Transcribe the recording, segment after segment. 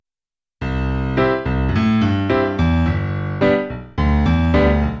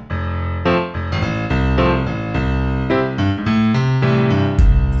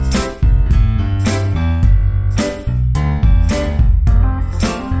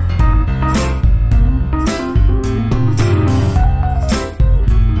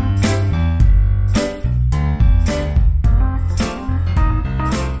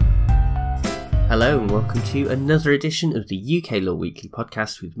welcome to another edition of the UK Law Weekly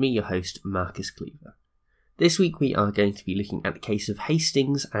podcast with me, your host, Marcus Cleaver. This week we are going to be looking at the case of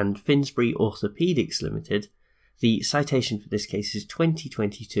Hastings and Finsbury Orthopaedics Limited. The citation for this case is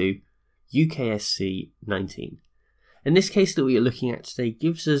 2022 UKSC 19. And this case that we are looking at today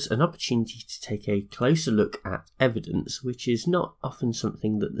gives us an opportunity to take a closer look at evidence, which is not often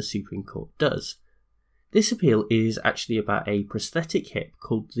something that the Supreme Court does. This appeal is actually about a prosthetic hip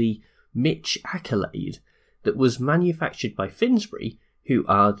called the Mitch Accolade that was manufactured by Finsbury, who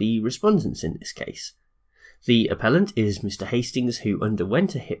are the respondents in this case. The appellant is Mr. Hastings, who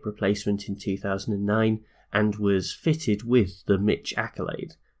underwent a hip replacement in 2009 and was fitted with the Mitch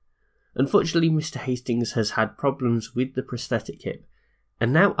Accolade. Unfortunately, Mr. Hastings has had problems with the prosthetic hip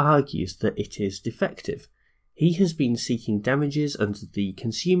and now argues that it is defective. He has been seeking damages under the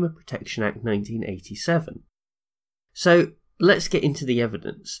Consumer Protection Act 1987. So, let's get into the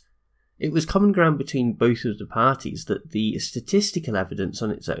evidence. It was common ground between both of the parties that the statistical evidence on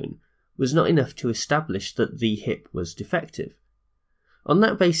its own was not enough to establish that the hip was defective. On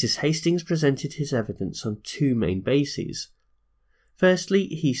that basis, Hastings presented his evidence on two main bases. Firstly,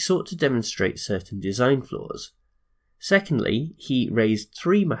 he sought to demonstrate certain design flaws. Secondly, he raised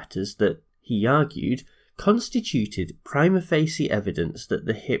three matters that, he argued, constituted prima facie evidence that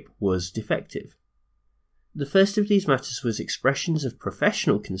the hip was defective. The first of these matters was expressions of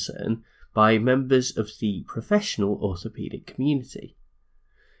professional concern by members of the professional orthopaedic community.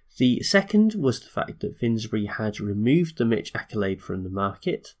 The second was the fact that Finsbury had removed the Mitch Accolade from the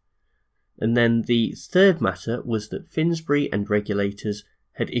market. And then the third matter was that Finsbury and regulators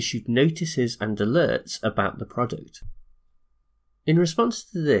had issued notices and alerts about the product. In response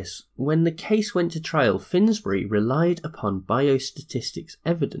to this, when the case went to trial, Finsbury relied upon biostatistics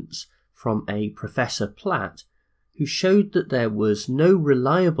evidence from a Professor Platt, who showed that there was no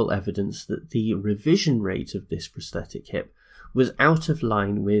reliable evidence that the revision rate of this prosthetic hip was out of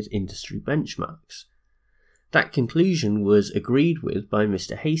line with industry benchmarks. That conclusion was agreed with by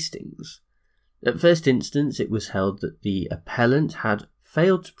Mr. Hastings. At first instance, it was held that the appellant had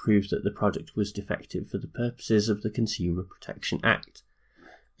failed to prove that the product was defective for the purposes of the Consumer Protection Act.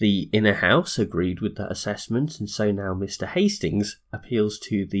 The Inner House agreed with that assessment, and so now Mr. Hastings appeals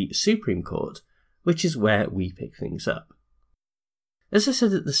to the Supreme Court, which is where we pick things up. As I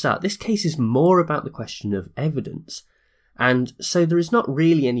said at the start, this case is more about the question of evidence, and so there is not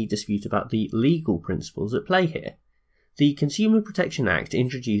really any dispute about the legal principles at play here. The Consumer Protection Act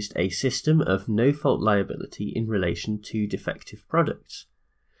introduced a system of no-fault liability in relation to defective products.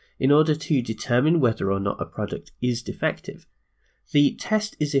 In order to determine whether or not a product is defective, the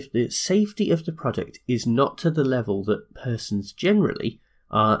test is if the safety of the product is not to the level that persons generally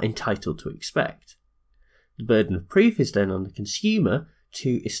are entitled to expect. The burden of proof is then on the consumer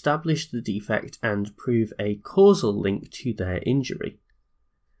to establish the defect and prove a causal link to their injury.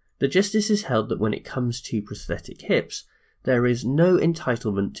 The justices held that when it comes to prosthetic hips, there is no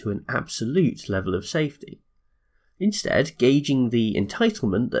entitlement to an absolute level of safety. Instead, gauging the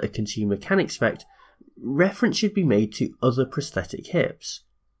entitlement that a consumer can expect, reference should be made to other prosthetic hips.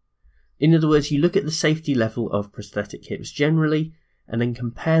 In other words, you look at the safety level of prosthetic hips generally, and then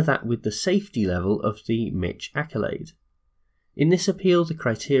compare that with the safety level of the Mitch Accolade. In this appeal, the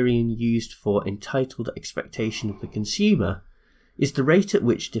criterion used for entitled expectation of the consumer is the rate at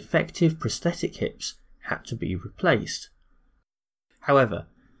which defective prosthetic hips had to be replaced. However,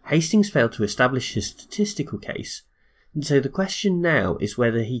 Hastings failed to establish his statistical case, and so the question now is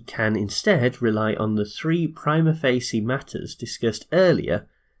whether he can instead rely on the three prima facie matters discussed earlier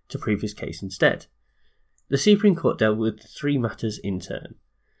to prove his case instead. The Supreme Court dealt with the three matters in turn.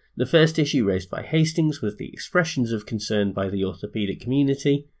 The first issue raised by Hastings was the expressions of concern by the orthopaedic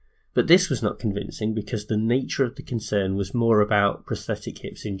community, but this was not convincing because the nature of the concern was more about prosthetic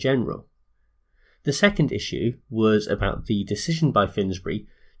hips in general. The second issue was about the decision by Finsbury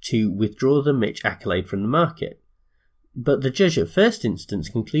to withdraw the Mitch Accolade from the market, but the judge at first instance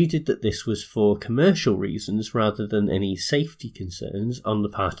concluded that this was for commercial reasons rather than any safety concerns on the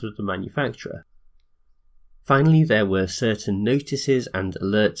part of the manufacturer. Finally, there were certain notices and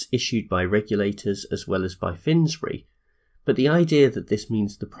alerts issued by regulators as well as by Finsbury, but the idea that this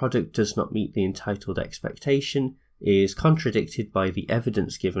means the product does not meet the entitled expectation is contradicted by the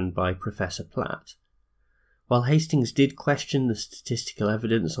evidence given by Professor Platt. While Hastings did question the statistical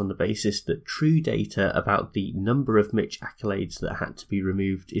evidence on the basis that true data about the number of Mitch Accolades that had to be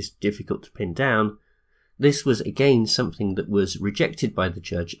removed is difficult to pin down, this was again something that was rejected by the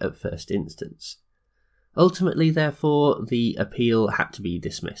judge at first instance. Ultimately, therefore, the appeal had to be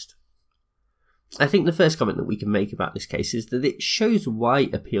dismissed. I think the first comment that we can make about this case is that it shows why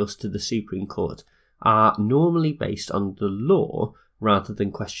appeals to the Supreme Court are normally based on the law rather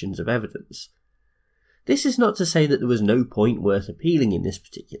than questions of evidence. This is not to say that there was no point worth appealing in this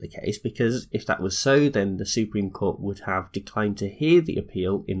particular case, because if that was so, then the Supreme Court would have declined to hear the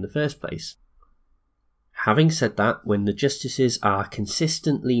appeal in the first place. Having said that, when the justices are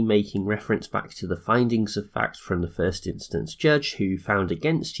consistently making reference back to the findings of fact from the first instance judge who found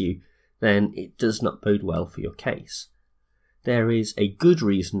against you, then it does not bode well for your case. There is a good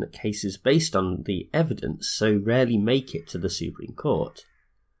reason that cases based on the evidence so rarely make it to the Supreme Court.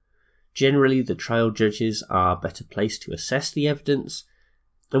 Generally, the trial judges are better placed to assess the evidence,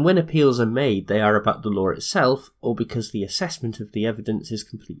 and when appeals are made, they are about the law itself or because the assessment of the evidence is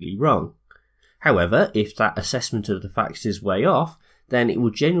completely wrong. However, if that assessment of the facts is way off, then it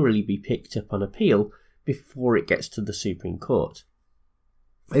will generally be picked up on appeal before it gets to the Supreme Court.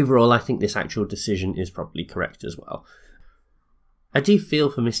 Overall, I think this actual decision is probably correct as well. I do feel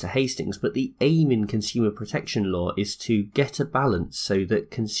for Mr. Hastings, but the aim in consumer protection law is to get a balance so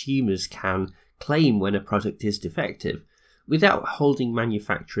that consumers can claim when a product is defective without holding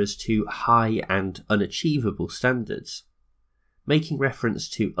manufacturers to high and unachievable standards. Making reference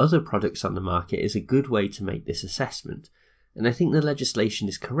to other products on the market is a good way to make this assessment, and I think the legislation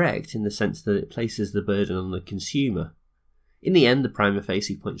is correct in the sense that it places the burden on the consumer. In the end, the prima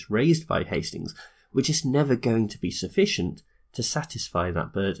facie points raised by Hastings were just never going to be sufficient to satisfy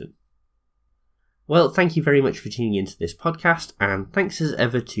that burden. Well, thank you very much for tuning into this podcast, and thanks as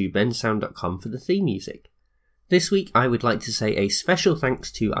ever to bensound.com for the theme music. This week I would like to say a special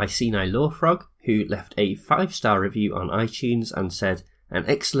thanks to Iceni Lawfrog, who left a 5-star review on iTunes and said, "An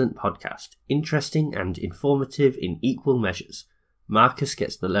excellent podcast, interesting and informative in equal measures. Marcus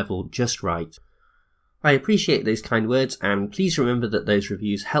gets the level just right." I appreciate those kind words, and please remember that those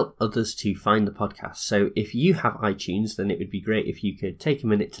reviews help others to find the podcast, so if you have iTunes, then it would be great if you could take a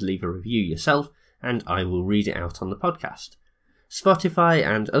minute to leave a review yourself, and I will read it out on the podcast. Spotify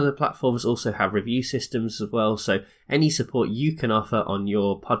and other platforms also have review systems as well, so any support you can offer on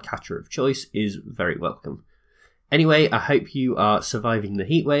your podcatcher of choice is very welcome. Anyway, I hope you are surviving the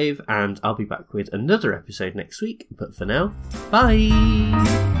heatwave, and I'll be back with another episode next week, but for now,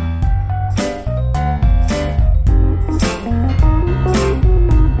 bye!